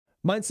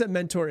Mindset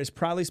Mentor is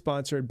proudly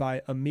sponsored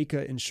by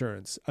Amica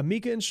Insurance.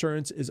 Amica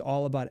Insurance is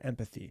all about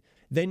empathy.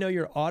 They know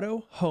your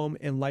auto, home,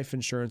 and life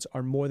insurance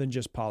are more than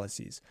just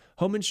policies.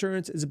 Home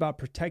insurance is about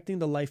protecting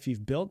the life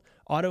you've built.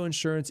 Auto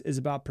insurance is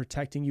about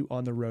protecting you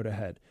on the road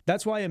ahead.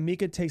 That's why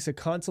Amica takes a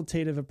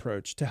consultative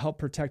approach to help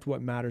protect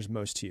what matters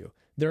most to you.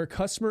 They're a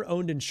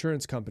customer-owned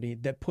insurance company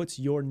that puts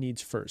your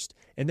needs first,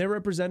 and their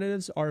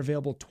representatives are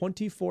available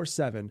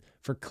 24/7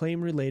 for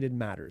claim-related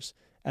matters.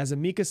 As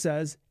Amica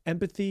says,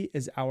 empathy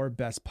is our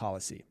best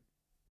policy.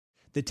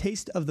 The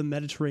Taste of the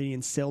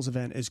Mediterranean sales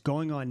event is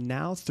going on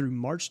now through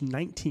March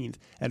 19th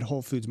at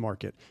Whole Foods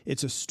Market.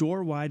 It's a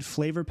store-wide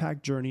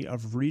flavor-packed journey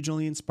of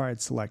regionally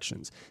inspired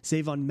selections.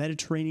 Save on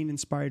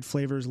Mediterranean-inspired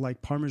flavors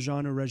like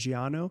Parmigiano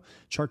Reggiano,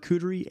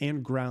 charcuterie,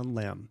 and ground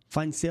lamb.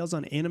 Find sales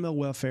on animal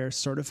welfare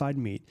certified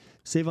meat.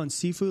 Save on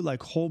seafood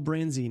like whole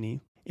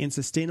branzini and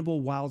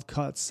sustainable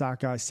wild-caught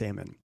sockeye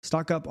salmon.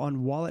 Stock up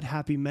on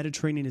wallet-happy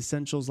Mediterranean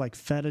essentials like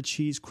feta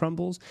cheese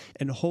crumbles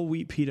and whole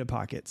wheat pita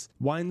pockets.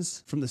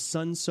 Wines from the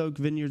sun-soaked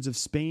vineyards of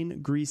Spain,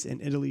 Greece,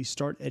 and Italy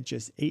start at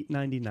just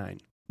 $8.99.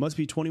 Must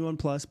be 21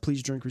 plus.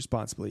 Please drink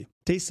responsibly.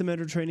 Taste the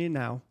Mediterranean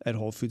now at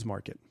Whole Foods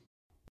Market.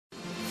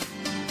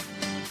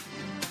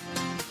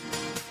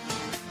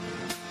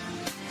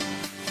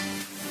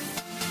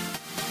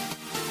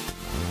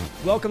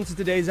 Welcome to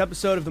today's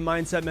episode of the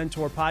Mindset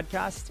Mentor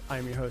podcast. I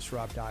am your host,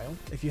 Rob Dial.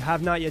 If you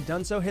have not yet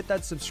done so, hit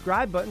that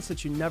subscribe button so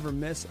that you never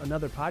miss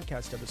another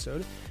podcast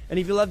episode. And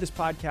if you love this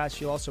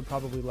podcast, you'll also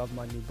probably love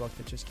my new book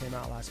that just came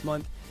out last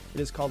month. It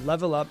is called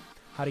Level Up: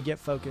 How to Get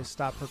Focused,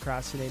 Stop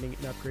Procrastinating,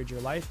 and Upgrade Your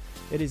Life.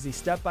 It is the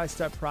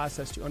step-by-step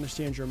process to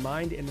understand your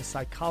mind and the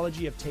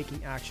psychology of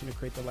taking action to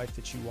create the life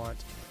that you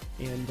want.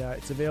 And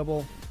it's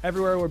available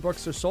everywhere where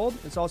books are sold.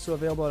 It's also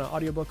available in an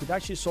audiobook. We've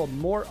actually sold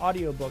more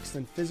audiobooks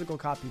than physical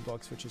copy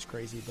books, which is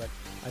crazy, but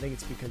I think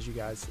it's because you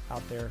guys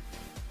out there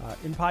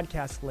in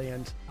podcast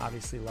land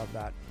obviously love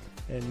that.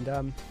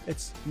 And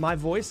it's my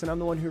voice, and I'm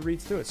the one who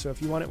reads through it. So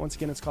if you want it, once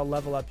again, it's called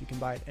Level Up. You can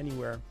buy it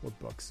anywhere where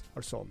books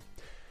are sold.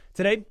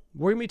 Today,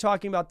 we're going to be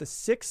talking about the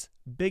 6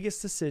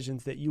 biggest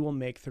decisions that you will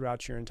make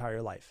throughout your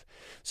entire life.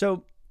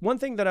 So one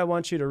thing that I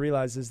want you to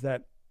realize is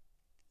that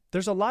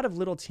there's a lot of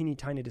little teeny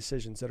tiny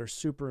decisions that are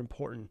super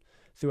important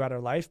throughout our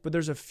life, but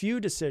there's a few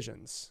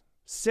decisions,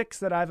 6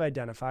 that I've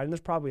identified, and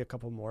there's probably a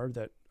couple more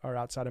that are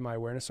outside of my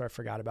awareness or I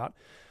forgot about,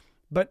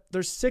 but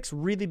there's 6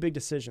 really big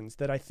decisions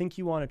that I think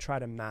you want to try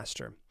to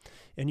master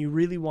and you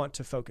really want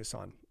to focus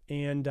on.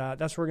 And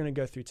that's what we're going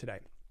to go through today.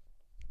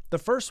 The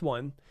first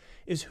one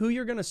is who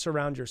you're going to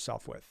surround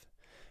yourself with.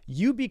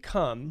 You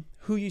become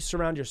who you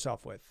surround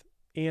yourself with.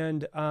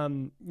 And,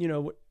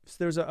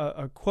 there's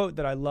a quote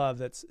that I love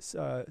that's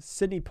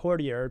Sidney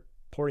Poitier,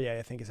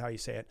 I think is how you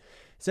say it.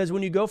 It says,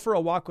 when you go for a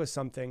walk with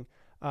someone,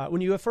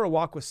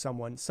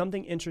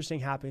 something interesting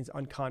happens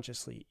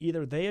unconsciously.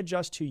 Either they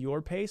adjust to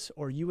your pace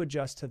or you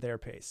adjust to their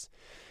pace.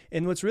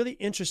 And what's really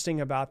interesting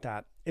about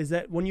that is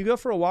that when you go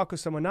for a walk with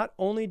someone, not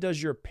only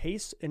does your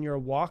pace and your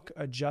walk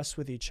adjust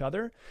with each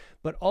other,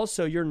 but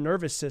also your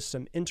nervous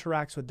system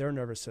interacts with their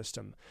nervous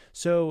system.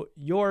 So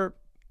your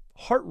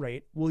heart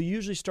rate will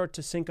usually start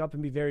to sync up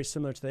and be very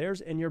similar to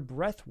theirs, and your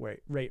breath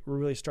rate will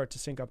really start to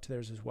sync up to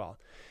theirs as well.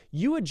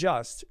 You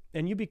adjust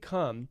and you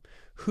become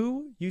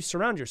who you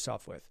surround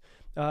yourself with.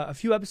 A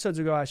few episodes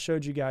ago, I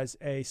showed you guys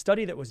a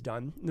study that was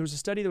done. There was a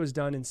study that was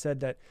done and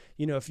said that,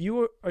 if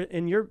you are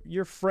in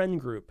your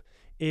friend group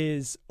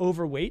is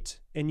overweight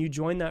and you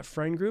join that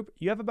friend group,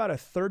 you have about a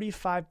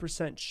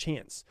 35%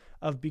 chance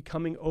of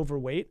becoming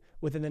overweight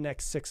within the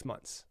next 6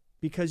 months.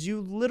 Because you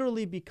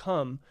literally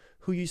become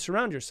who you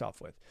surround yourself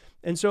with.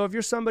 And so if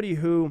you're somebody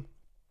who,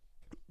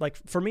 like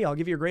for me, I'll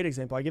give you a great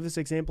example. I give this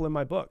example in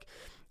my book.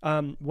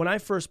 When I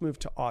first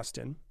moved to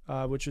Austin,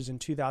 which was in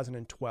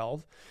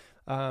 2012,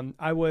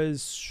 I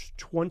was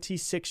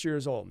 26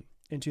 years old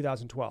in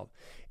 2012.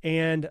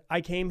 And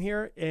I came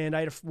here and I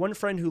had one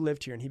friend who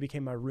lived here and he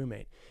became my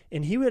roommate.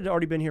 And he had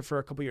already been here for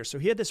a couple years. So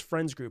he had this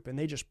friends group and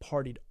they just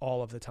partied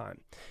all of the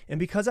time. And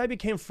because I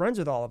became friends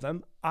with all of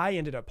them, I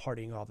ended up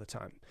partying all the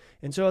time.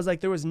 And so I was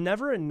like, there was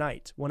never a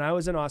night when I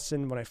was in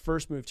Austin, when I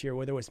first moved here,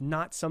 where there was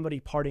not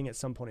somebody partying at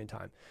some point in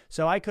time.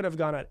 So I could have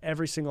gone out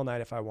every single night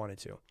if I wanted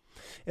to.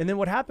 And then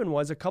what happened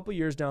was a couple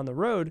years down the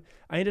road,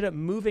 I ended up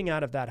moving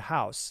out of that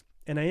house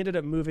and I ended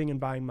up moving and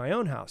buying my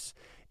own house.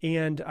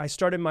 And I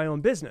started my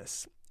own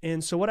business.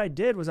 And so what I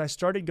did was I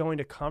started going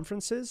to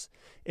conferences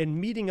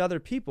and meeting other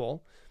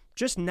people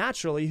just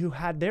naturally who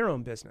had their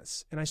own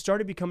business. And I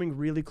started becoming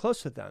really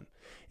close with them.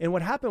 And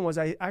what happened was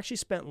I actually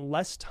spent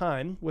less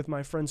time with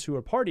my friends who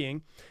were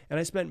partying, and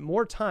I spent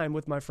more time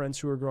with my friends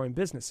who were growing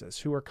businesses,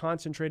 who were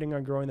concentrating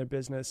on growing their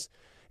business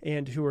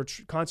and who were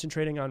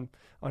concentrating on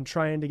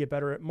trying to get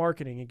better at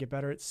marketing and get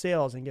better at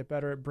sales and get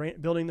better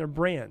at building their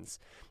brands.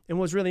 And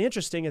what was really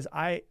interesting is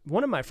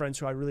one of my friends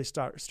who I really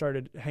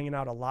started hanging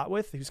out a lot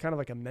with, who's kind of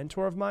like a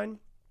mentor of mine,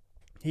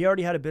 he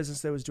already had a business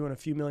that was doing a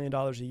few $1 million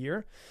a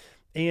year.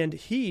 And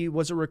he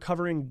was a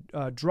recovering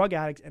drug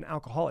addict and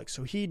alcoholic.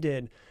 So he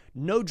did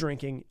no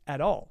drinking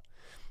at all.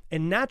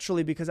 And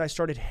naturally, because I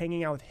started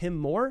hanging out with him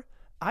more,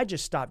 I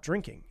just stopped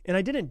drinking. And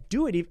I didn't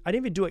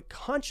even do it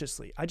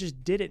consciously. I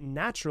just did it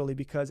naturally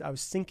because I was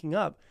syncing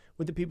up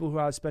with the people who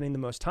I was spending the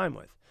most time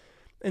with.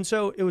 And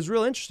so it was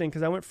real interesting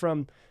because I went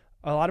from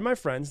a lot of my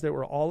friends that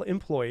were all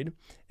employed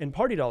and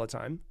partied all the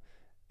time,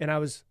 and I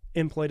was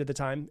employed at the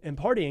time and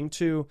partying,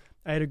 to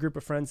I had a group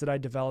of friends that I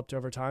developed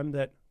over time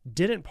that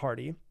didn't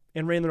party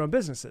and ran their own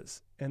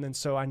businesses. And then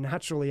so I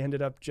naturally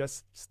ended up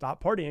just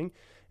stopped partying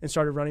and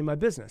started running my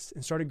business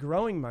and started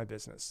growing my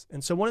business.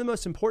 And so one of the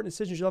most important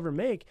decisions you'll ever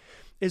make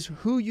is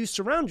who you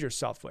surround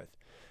yourself with.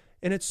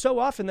 And it's so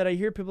often that I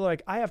hear people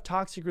like, I have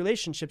toxic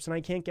relationships and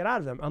I can't get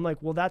out of them. I'm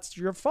like, well, that's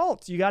your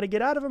fault. You got to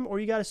get out of them, or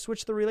you got to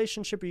switch the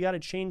relationship, or you got to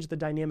change the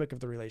dynamic of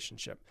the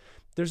relationship.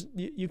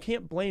 You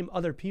can't blame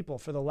other people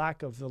for the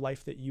lack of the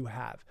life that you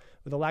have,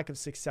 or the lack of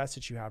success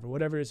that you have, or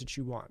whatever it is that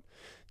you want.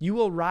 You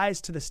will rise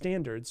to the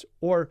standards,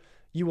 or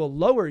you will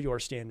lower your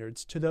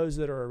standards to those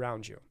that are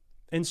around you.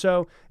 And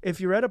so if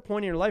you're at a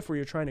point in your life where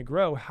you're trying to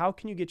grow, how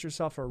can you get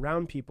yourself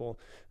around people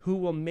who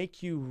will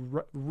make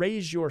you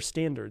raise your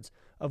standards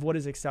of what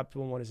is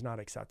acceptable and what is not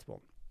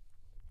acceptable?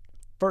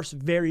 First,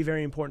 very,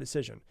 very important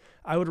decision.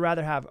 I would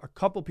rather have a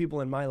couple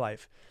people in my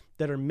life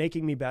that are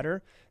making me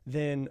better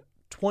than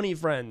 20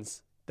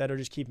 friends that are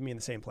just keeping me in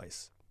the same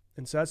place.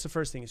 And so that's the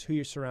first thing, is who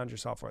you surround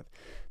yourself with.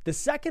 The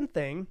second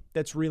thing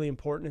that's really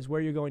important is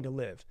where you're going to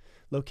live.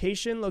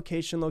 Location,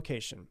 location,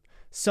 location.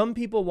 Some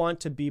people want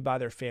to be by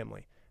their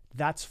family.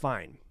 That's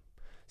fine.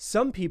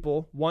 Some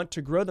people want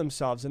to grow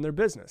themselves in their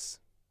business.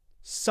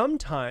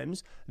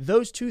 Sometimes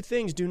those two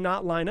things do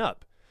not line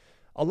up.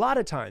 A lot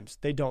of times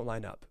they don't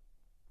line up.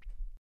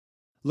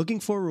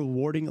 Looking for a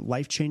rewarding,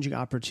 life-changing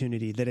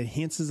opportunity that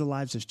enhances the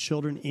lives of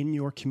children in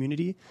your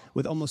community?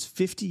 With almost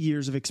 50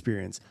 years of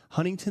experience,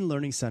 Huntington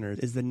Learning Center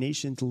is the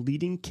nation's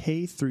leading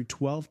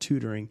K-12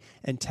 tutoring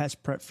and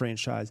test prep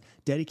franchise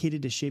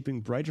dedicated to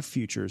shaping brighter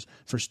futures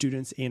for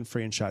students and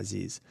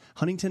franchisees.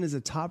 Huntington is a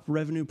top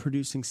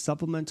revenue-producing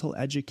supplemental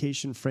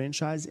education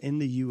franchise in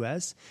the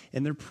U.S.,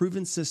 and their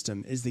proven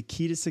system is the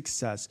key to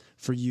success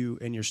for you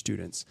and your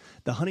students.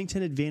 The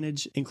Huntington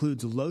Advantage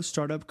includes low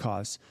startup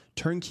costs,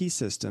 turnkey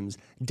systems,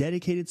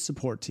 dedicated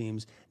support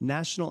teams,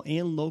 national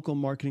and local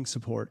marketing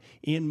support,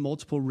 and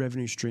multiple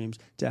revenue streams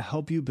to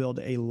help you build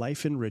a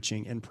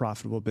life-enriching and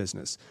profitable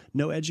business.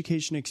 No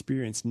education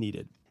experience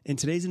needed. In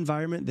today's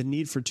environment, the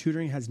need for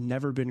tutoring has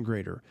never been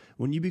greater.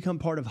 When you become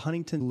part of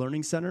Huntington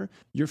Learning Center,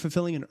 you're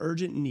fulfilling an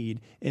urgent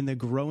need in the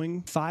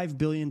growing $5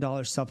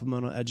 billion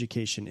supplemental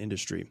education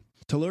industry.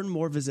 To learn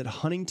more, visit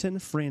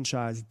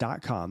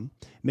huntingtonfranchise.com.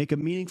 Make a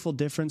meaningful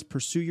difference,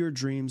 pursue your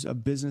dreams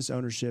of business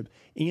ownership,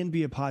 and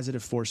be a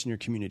positive force in your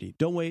community.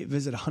 Don't wait.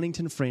 Visit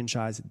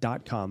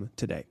huntingtonfranchise.com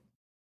today.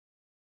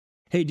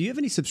 Hey, do you have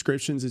any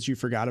subscriptions that you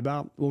forgot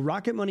about? Well,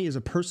 Rocket Money is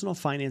a personal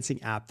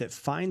financing app that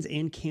finds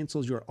and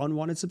cancels your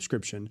unwanted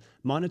subscription,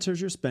 monitors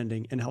your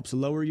spending, and helps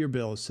lower your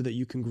bills so that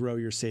you can grow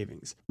your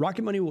savings.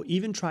 Rocket Money will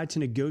even try to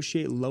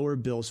negotiate lower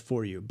bills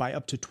for you by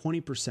up to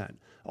 20%.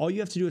 All you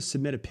have to do is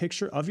submit a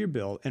picture of your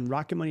bill, and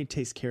Rocket Money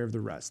takes care of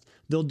the rest.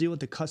 They'll deal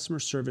with the customer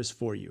service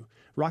for you.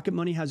 Rocket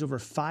Money has over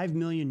 5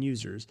 million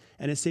users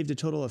and has saved a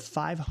total of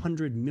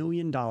 $500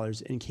 million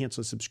in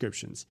canceled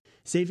subscriptions,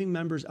 saving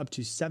members up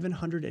to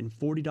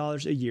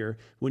 $740 a year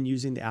when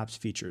using the app's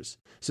features.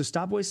 So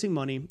stop wasting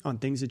money on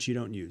things that you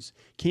don't use.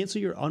 Cancel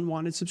your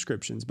unwanted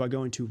subscriptions by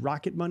going to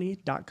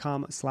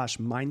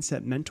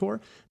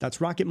rocketmoney.com/mindsetmentor. That's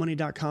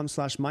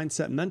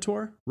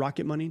rocketmoney.com/mindsetmentor,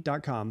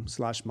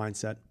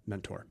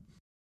 rocketmoney.com/mindsetmentor.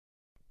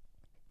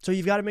 So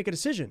you've got to make a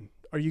decision.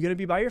 Are you going to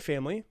be by your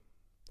family,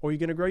 or are you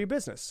going to grow your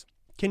business?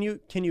 Can you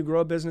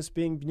grow a business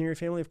being near your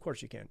family? Of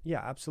course you can. Yeah,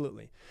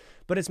 absolutely.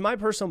 But it's my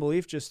personal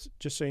belief, just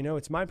so you know,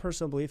 it's my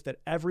personal belief that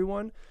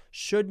everyone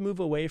should move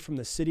away from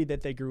the city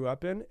that they grew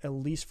up in, at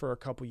least for a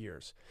couple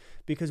years.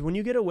 Because when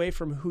you get away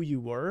from who you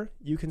were,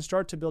 you can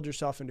start to build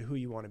yourself into who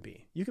you want to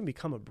be. You can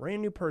become a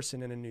brand new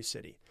person in a new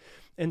city.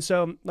 And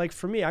so, like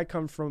for me, I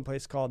come from a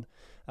place called,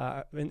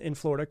 in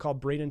Florida,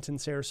 called Bradenton,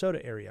 Sarasota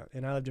area.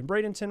 And I lived in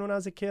Bradenton when I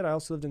was a kid. I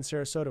also lived in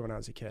Sarasota when I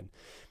was a kid.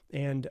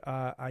 And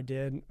I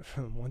did,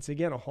 once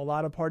again, a whole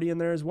lot of partying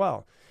there as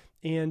well.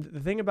 And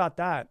the thing about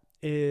that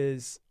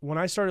is when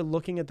I started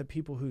looking at the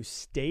people who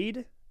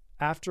stayed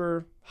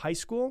after high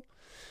school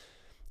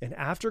and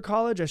after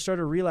college, I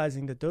started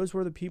realizing that those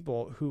were the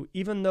people who,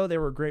 even though they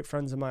were great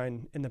friends of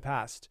mine in the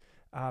past,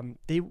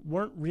 they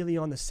weren't really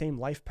on the same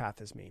life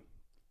path as me.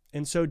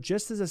 And so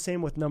just as the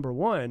same with number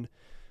one,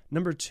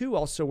 number two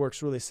also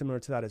works really similar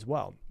to that as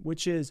well,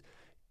 which is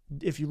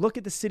if you look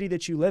at the city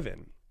that you live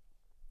in,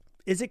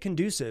 is it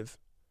conducive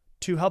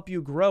to help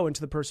you grow into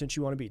the person that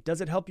you want to be?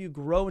 Does it help you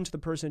grow into the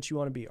person that you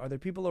want to be? Are there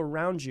people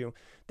around you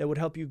that would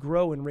help you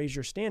grow and raise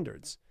your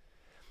standards?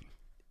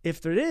 If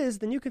there is,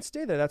 then you can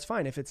stay there. That's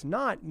fine. If it's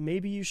not,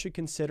 maybe you should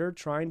consider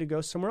trying to go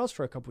somewhere else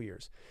for a couple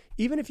years.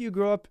 Even if you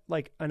grow up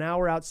like an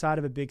hour outside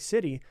of a big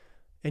city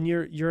and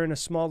you're in a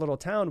small little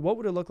town, what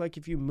would it look like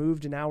if you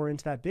moved an hour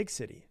into that big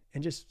city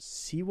and just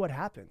see what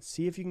happens?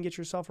 See if you can get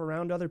yourself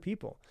around other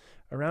people,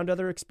 around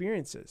other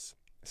experiences.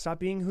 Stop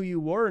being who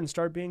you were and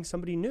start being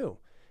somebody new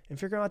and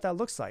figure out what that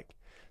looks like.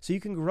 so you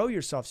can grow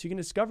yourself, so you can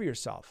discover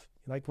yourself.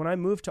 Like when I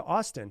moved to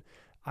Austin,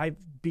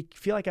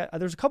 feel like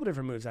there's a couple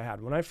different moves I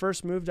had. When I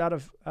first moved out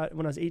of,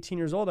 when I was 18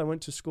 years old, I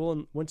went to school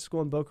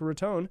in Boca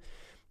Raton.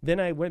 Then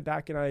I went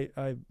back and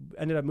I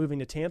ended up moving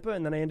to Tampa,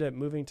 and then I ended up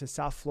moving to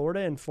South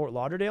Florida and Fort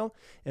Lauderdale.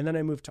 And then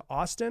I moved to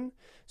Austin.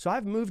 So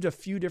I've moved a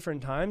few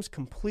different times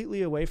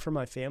completely away from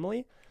my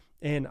family,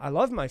 and I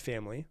love my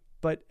family,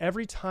 but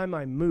every time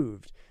I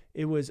moved,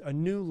 it was a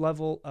new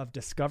level of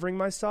discovering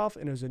myself,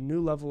 and it was a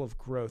new level of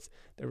growth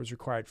that was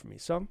required for me.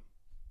 So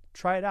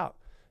try it out.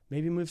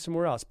 Maybe move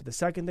somewhere else. But the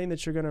second thing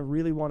that you're going to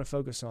really want to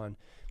focus on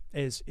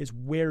is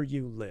where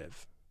you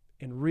live,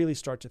 and really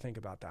start to think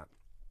about that.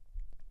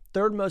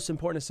 Third most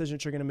important decision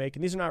that you're going to make,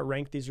 and these are not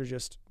ranked, these are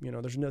just,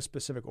 there's no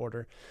specific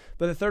order.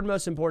 But the third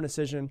most important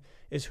decision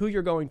is who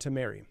you're going to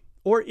marry,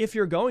 or if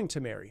you're going to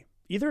marry.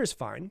 Either is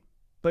fine,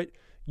 but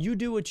you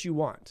do what you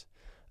want.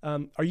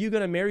 Are you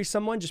going to marry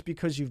someone just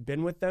because you've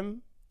been with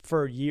them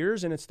for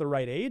years and it's the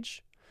right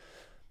age?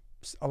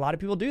 A lot of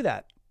people do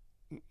that.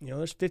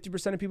 There's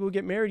 50% of people who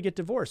get married get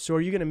divorced. So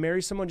are you going to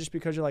marry someone just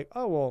because you're like,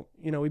 oh, well,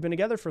 we've been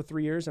together for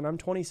 3 years and I'm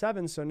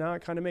 27, so now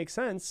it kind of makes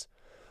sense?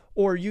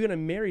 Or are you going to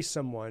marry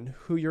someone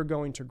who you're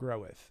going to grow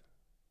with?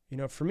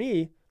 For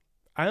me,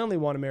 I only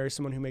want to marry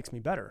someone who makes me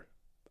better.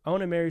 I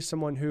want to marry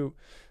someone who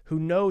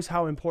knows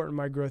how important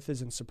my growth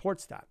is and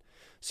supports that.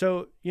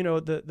 So,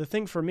 the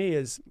thing for me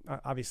is,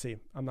 obviously,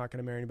 I'm not going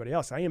to marry anybody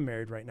else. I am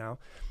married right now.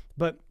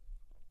 But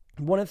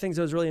one of the things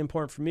that was really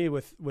important for me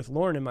with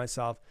Lauren and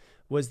myself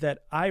was that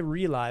I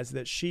realized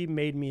that she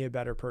made me a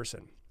better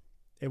person.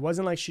 It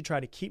wasn't like she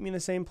tried to keep me in the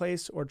same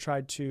place or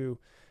tried to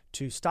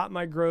stop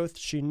my growth.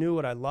 She knew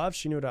what I loved.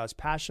 She knew what I was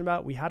passionate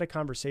about. We had a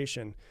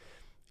conversation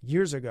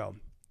years ago,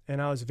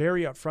 and I was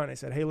very upfront. I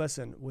said, hey,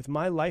 listen, with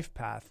my life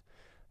path,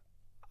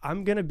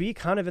 I'm going to be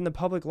kind of in the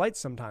public light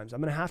sometimes.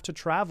 I'm going to have to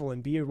travel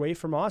and be away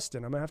from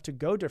Austin. I'm going to have to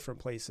go different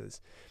places.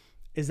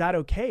 Is that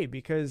okay?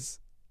 Because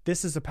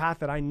this is a path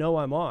that I know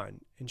I'm on.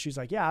 And she's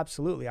like, yeah,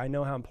 absolutely. I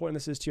know how important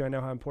this is to you. I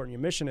know how important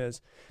your mission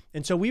is.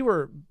 And so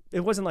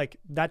it wasn't like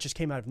that just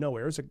came out of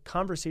nowhere. It was a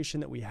conversation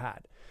that we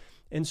had.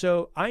 And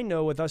so I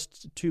know with us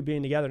two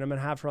being together, and I'm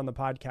going to have her on the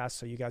podcast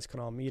so you guys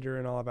can all meet her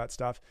and all of that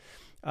stuff.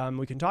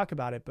 We can talk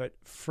about it. But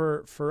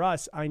for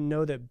us, I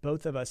know that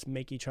both of us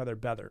make each other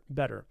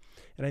better.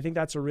 And I think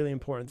that's a really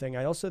important thing.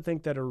 I also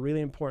think that a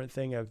really important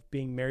thing of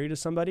being married to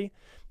somebody,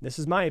 this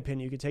is my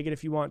opinion, you can take it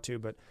if you want to,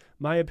 but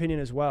my opinion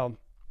as well,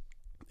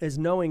 is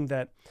knowing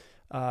that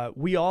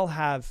we all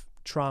have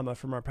trauma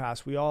from our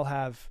past. We all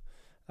have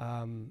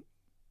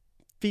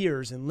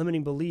fears and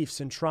limiting beliefs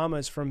and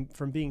traumas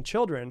from being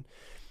children.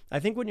 I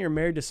think when you're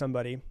married to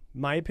somebody,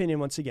 my opinion,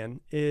 once again,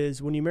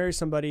 is when you marry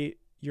somebody,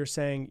 you're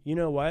saying, you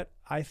know what?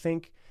 I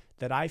think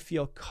that I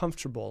feel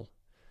comfortable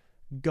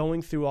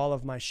going through all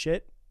of my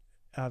shit,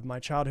 of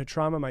my childhood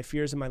trauma, my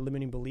fears, and my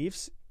limiting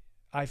beliefs.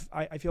 I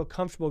feel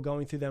comfortable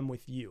going through them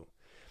with you.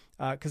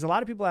 Because a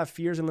lot of people have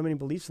fears and limiting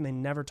beliefs and they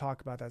never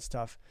talk about that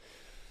stuff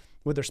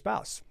with their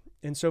spouse.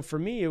 And so for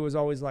me, it was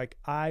always like,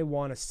 I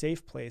want a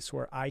safe place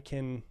where I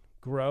can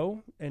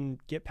grow and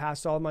get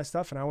past all of my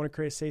stuff. And I want to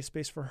create a safe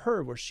space for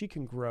her where she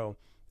can grow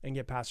and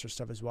get past her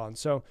stuff as well. And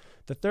so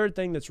the third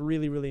thing that's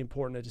really, really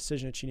important, a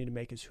decision that you need to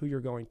make, is who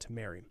you're going to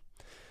marry.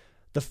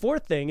 The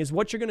fourth thing is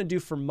what you're going to do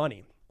for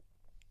money.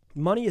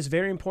 Money is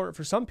very important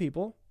for some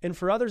people, and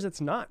for others, it's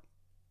not.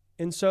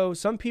 And so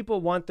some people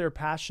want their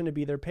passion to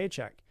be their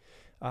paycheck.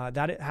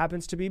 That it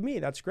happens to be me.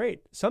 That's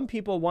great. Some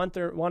people want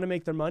to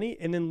make their money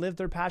and then live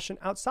their passion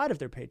outside of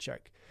their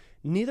paycheck.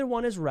 Neither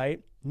one is right.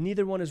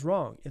 Neither one is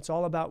wrong. It's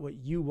all about what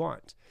you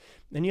want.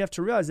 And you have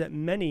to realize that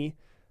many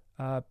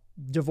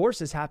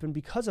divorces happen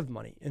because of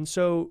money. And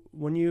so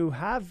when you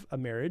have a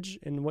marriage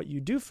and what you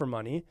do for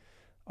money,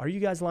 are you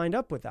guys lined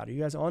up with that? Are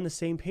you guys on the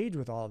same page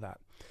with all of that?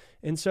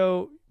 And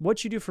so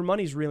what you do for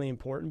money is really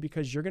important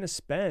because you're going to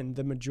spend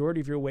the majority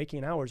of your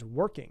waking hours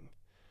working.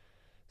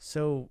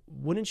 So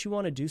wouldn't you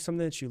want to do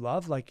something that you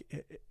love? Like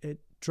it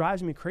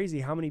drives me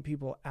crazy how many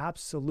people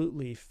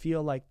absolutely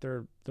feel like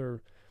they're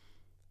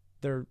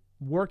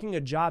working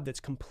a job that's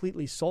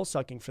completely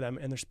soul-sucking for them,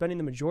 and they're spending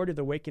the majority of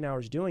their waking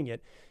hours doing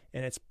it,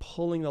 and it's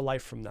pulling the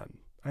life from them.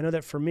 I know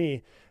that for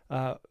me,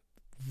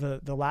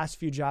 the last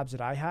few jobs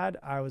that I had,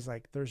 I was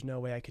like, there's no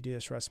way I could do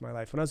this the rest of my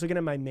life. When I was looking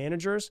at my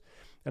managers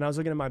and I was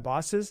looking at my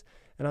bosses,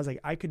 and I was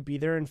like, I could be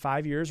there in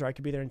 5 years or I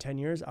could be there in 10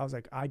 years. I was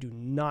like, I do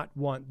not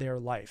want their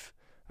life.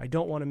 I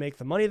don't want to make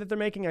the money that they're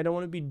making. I don't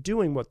want to be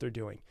doing what they're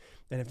doing.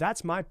 And if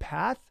that's my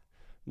path,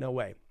 no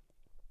way.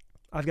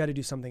 I've got to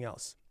do something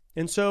else.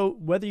 And so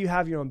whether you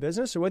have your own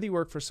business or whether you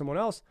work for someone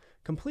else,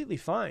 completely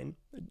fine.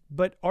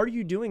 But are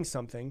you doing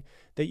something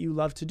that you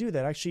love to do,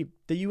 that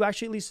you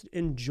actually at least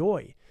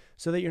enjoy,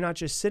 so that you're not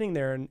just sitting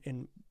there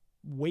and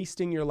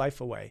wasting your life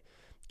away,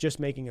 just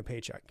making a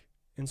paycheck?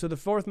 And so the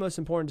fourth most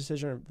important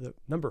decision,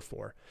 number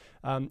 4,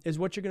 is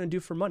what you're going to do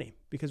for money,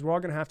 because we're all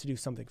going to have to do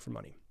something for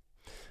money.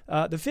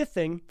 The fifth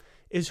thing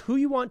is who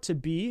you want to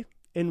be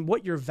and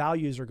what your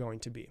values are going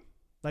to be.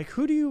 Like,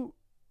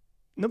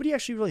 nobody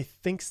actually really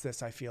thinks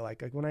this, I feel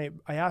like. Like when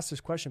I ask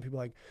this question, people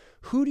are like,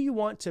 who do you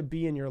want to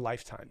be in your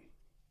lifetime?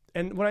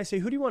 And when I say,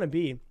 who do you want to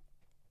be?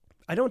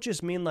 I don't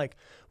just mean like,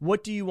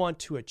 what do you want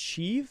to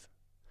achieve?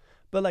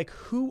 But like,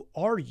 who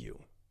are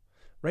you?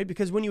 Right?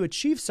 Because when you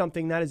achieve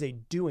something, that is a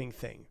doing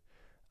thing.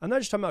 I'm not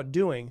just talking about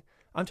doing.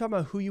 I'm talking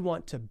about who you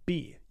want to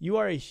be. You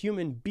are a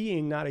human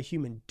being, not a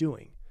human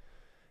doing.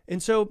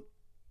 And so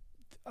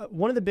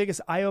one of the biggest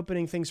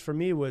eye-opening things for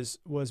me was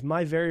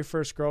my very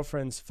first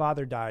girlfriend's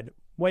father died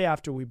way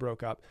after we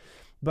broke up.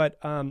 But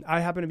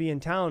I happened to be in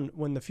town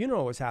when the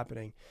funeral was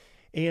happening.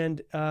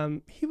 And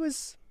he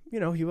was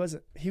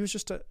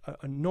just a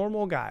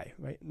normal guy,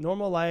 right?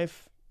 Normal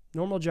life,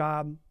 normal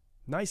job,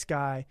 nice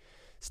guy,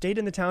 stayed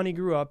in the town he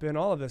grew up in,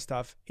 all of this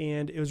stuff.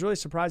 And it was really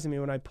surprising me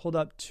when I pulled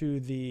up to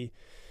the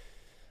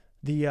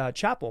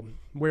chapel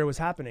where it was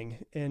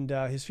happening and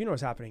his funeral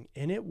was happening,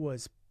 and it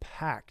was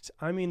packed.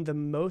 I mean, the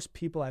most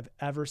people I've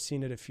ever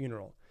seen at a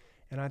funeral.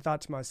 And I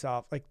thought to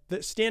myself, like,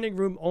 the standing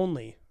room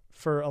only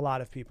for a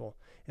lot of people.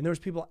 And there was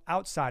people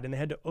outside, and they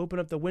had to open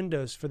up the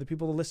windows for the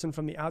people to listen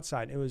from the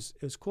outside. It was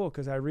cool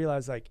because I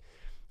realized, like,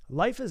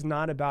 life is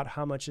not about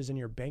how much is in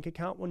your bank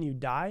account when you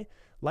die.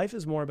 Life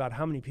is more about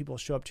how many people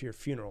show up to your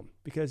funeral.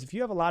 Because if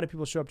you have a lot of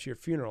people show up to your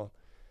funeral,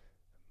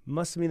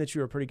 must mean that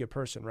you're a pretty good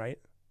person, right?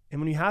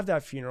 And when you have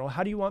that funeral,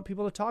 how do you want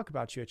people to talk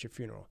about you at your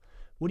funeral?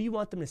 What do you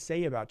want them to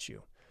say about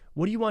you?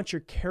 What do you want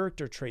your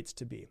character traits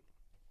to be?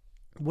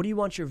 What do you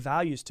want your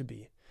values to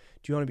be?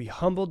 Do you want to be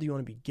humble? Do you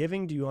want to be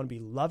giving? Do you want to be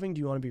loving? Do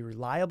you want to be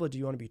reliable? Do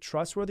you want to be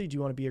trustworthy? Do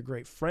you want to be a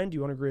great friend? Do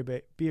you want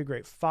to be a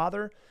great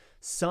father,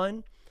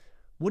 son?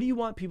 What do you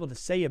want people to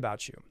say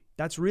about you?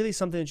 That's really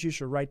something that you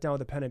should write down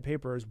with a pen and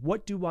paper is,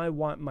 what do I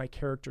want my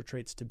character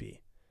traits to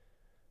be?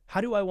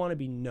 How do I want to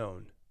be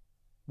known?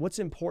 What's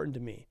important to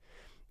me?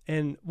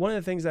 And one of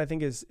the things that I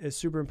think is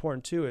super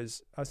important too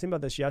is, I was thinking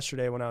about this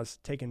yesterday when I was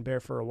taking Bear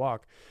for a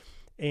walk.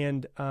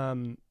 And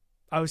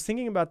I was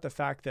thinking about the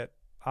fact that,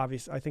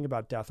 obviously, I think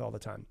about death all the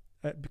time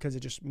because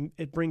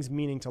it brings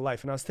meaning to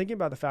life. And I was thinking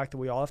about the fact that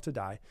we all have to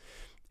die.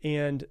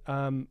 And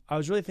I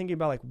was really thinking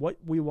about like what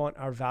we want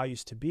our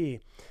values to be.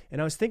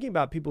 And I was thinking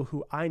about people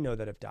who I know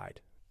that have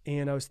died.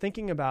 And I was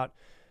thinking about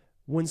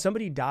when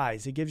somebody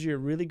dies, it gives you a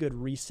really good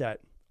reset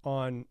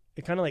on,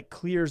 it kind of like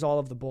clears all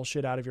of the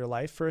bullshit out of your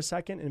life for a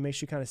second and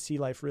makes you kind of see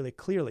life really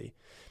clearly.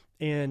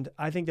 And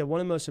I think that one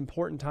of the most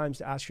important times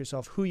to ask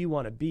yourself who you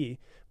want to be,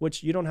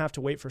 which you don't have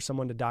to wait for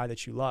someone to die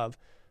that you love,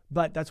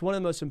 but that's one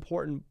of the most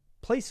important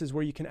places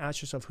where you can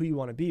ask yourself who you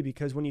want to be.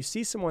 Because when you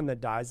see someone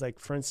that dies, like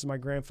for instance, my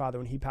grandfather,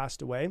 when he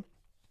passed away,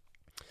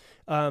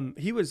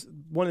 he was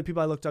one of the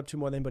people I looked up to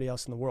more than anybody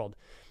else in the world.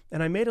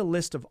 And I made a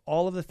list of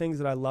all of the things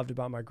that I loved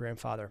about my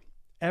grandfather.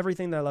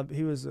 Everything that I loved.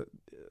 He was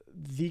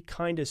the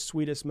kindest,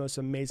 sweetest, most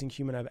amazing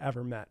human I've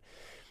ever met.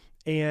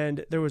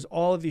 And there was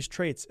all of these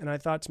traits. And I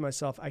thought to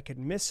myself, I could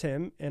miss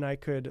him and I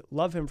could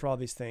love him for all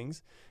these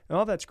things. And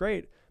all that's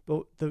great.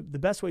 But the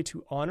best way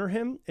to honor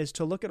him is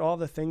to look at all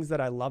the things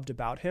that I loved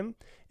about him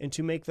and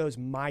to make those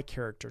my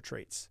character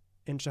traits.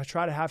 And to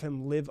try to have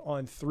him live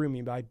on through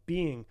me by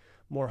being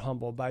more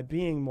humble, by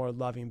being more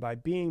loving, by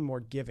being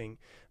more giving,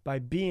 by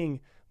being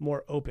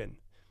more open.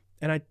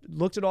 And I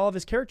looked at all of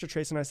his character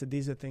traits and I said,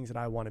 these are the things that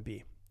I want to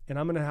be. And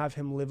I'm going to have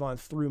him live on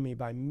through me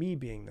by me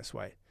being this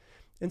way.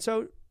 And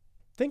so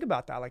think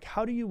about that. Like,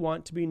 how do you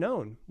want to be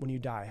known when you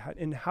die?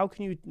 And how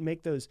can you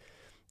make those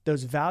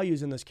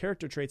values and those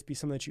character traits be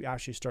something that you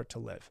actually start to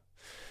live?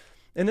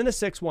 And then the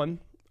sixth one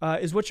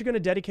is what you're going to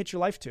dedicate your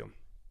life to.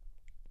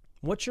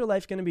 What's your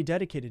life going to be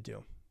dedicated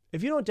to?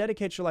 If you don't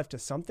dedicate your life to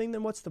something,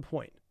 then what's the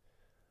point?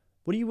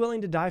 What are you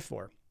willing to die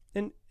for?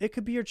 And it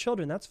could be your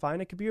children. That's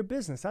fine. It could be your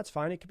business. That's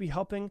fine. It could be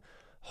helping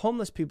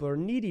homeless people or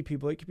needy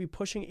people. It could be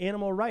pushing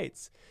animal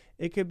rights.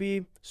 It could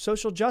be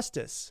social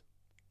justice.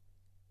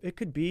 It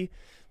could be,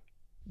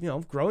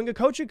 growing a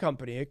coaching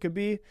company. It could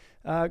be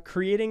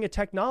creating a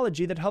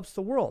technology that helps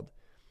the world.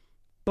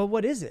 But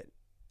what is it?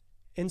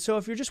 And so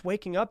if you're just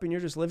waking up and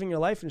you're just living your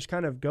life and just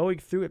kind of going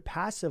through it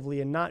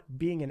passively and not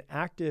being an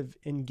active,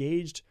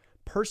 engaged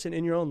person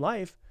in your own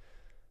life,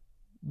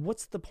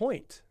 what's the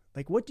point?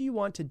 Like, what do you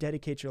want to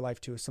dedicate your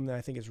life to is something I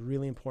think is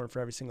really important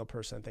for every single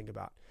person to think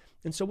about.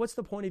 And so what's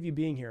the point of you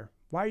being here?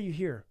 Why are you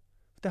here?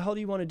 What the hell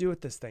do you want to do with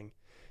this thing?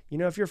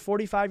 If you're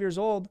 45 years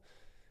old,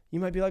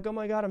 you might be like, oh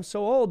my God, I'm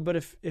so old. But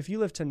if you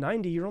live to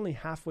 90, you're only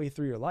halfway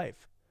through your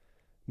life.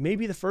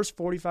 Maybe the first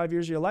 45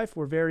 years of your life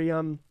were very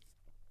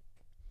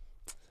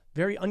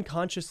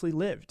unconsciously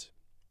lived.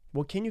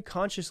 Well, can you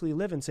consciously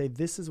live and say,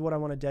 this is what I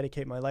want to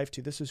dedicate my life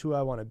to. This is who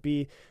I want to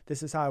be.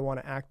 This is how I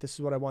want to act. This is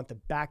what I want the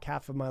back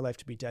half of my life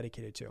to be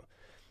dedicated to.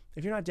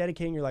 If you're not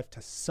dedicating your life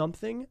to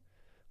something,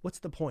 what's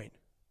the point?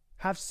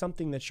 Have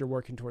something that you're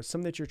working towards,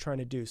 something that you're trying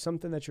to do,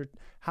 something that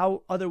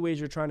how other ways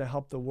you're trying to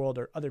help the world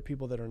or other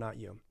people that are not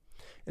you.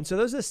 And so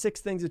those are the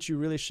 6 things that you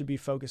really should be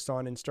focused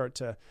on and start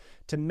to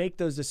make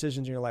those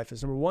decisions in your life.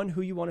 Is number 1,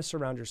 who you want to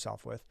surround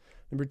yourself with.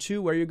 Number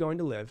 2, where you're going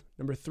to live.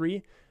 Number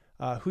 3,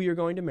 who you're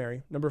going to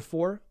marry. Number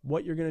 4,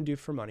 what you're going to do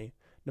for money.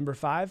 Number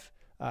 5,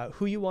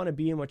 who you want to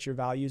be and what your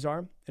values are.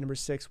 And number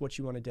 6, what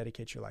you want to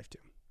dedicate your life to.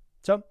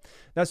 So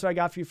that's what I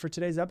got for you for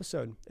today's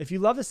episode. If you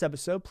love this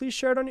episode, please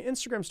share it on your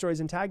Instagram stories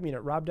and tag me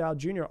at Rob Dial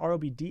Jr.,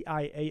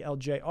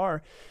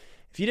 ROBDIALJR.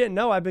 If you didn't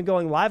know, I've been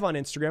going live on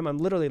Instagram. I'm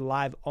literally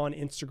live on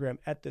Instagram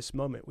at this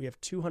moment. We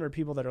have 200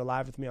 people that are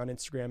live with me on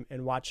Instagram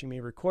and watching me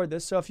record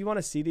this. So if you want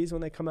to see these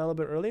when they come out a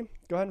little bit early,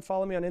 go ahead and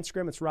follow me on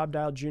Instagram. It's Rob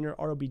Dial Jr.,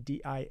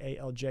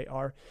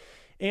 ROBDIALJR.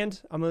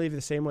 And I'm going to leave you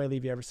the same way I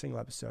leave you every single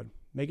episode.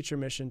 Make it your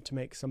mission to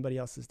make somebody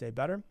else's day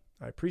better.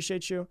 I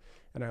appreciate you,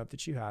 and I hope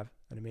that you have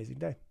an amazing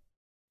day.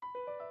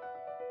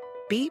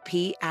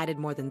 BP added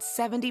more than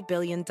 $70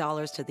 billion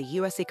to the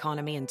U.S.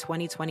 economy in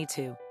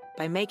 2022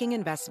 by making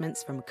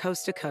investments from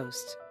coast to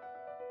coast.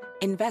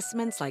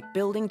 Investments like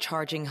building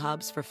charging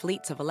hubs for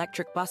fleets of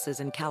electric buses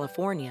in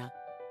California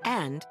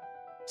and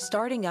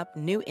starting up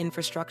new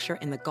infrastructure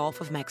in the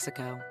Gulf of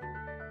Mexico.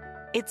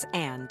 It's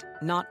and,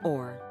 not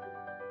or.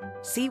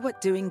 See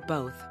what doing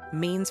both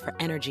means for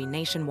energy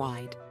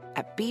nationwide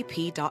at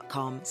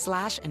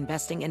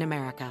bp.com/investing in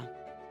America.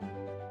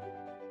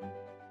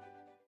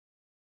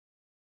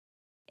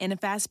 In a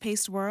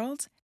fast-paced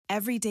world,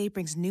 every day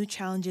brings new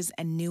challenges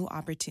and new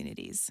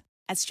opportunities.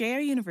 At Strayer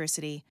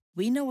University,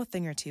 we know a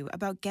thing or two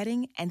about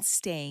getting and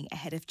staying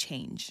ahead of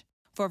change.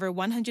 For over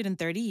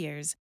 130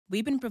 years,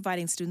 we've been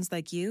providing students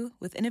like you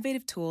with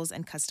innovative tools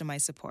and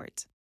customized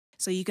support,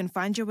 so you can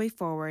find your way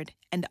forward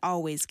and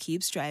always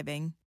keep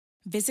striving.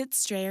 Visit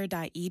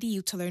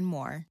strayer.edu to learn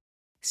more.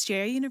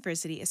 Strayer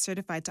University is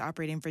certified to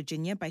operate in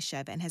Virginia by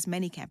Chev and has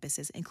many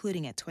campuses,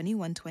 including at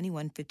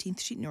 2121 15th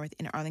Street North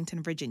in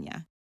Arlington,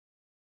 Virginia.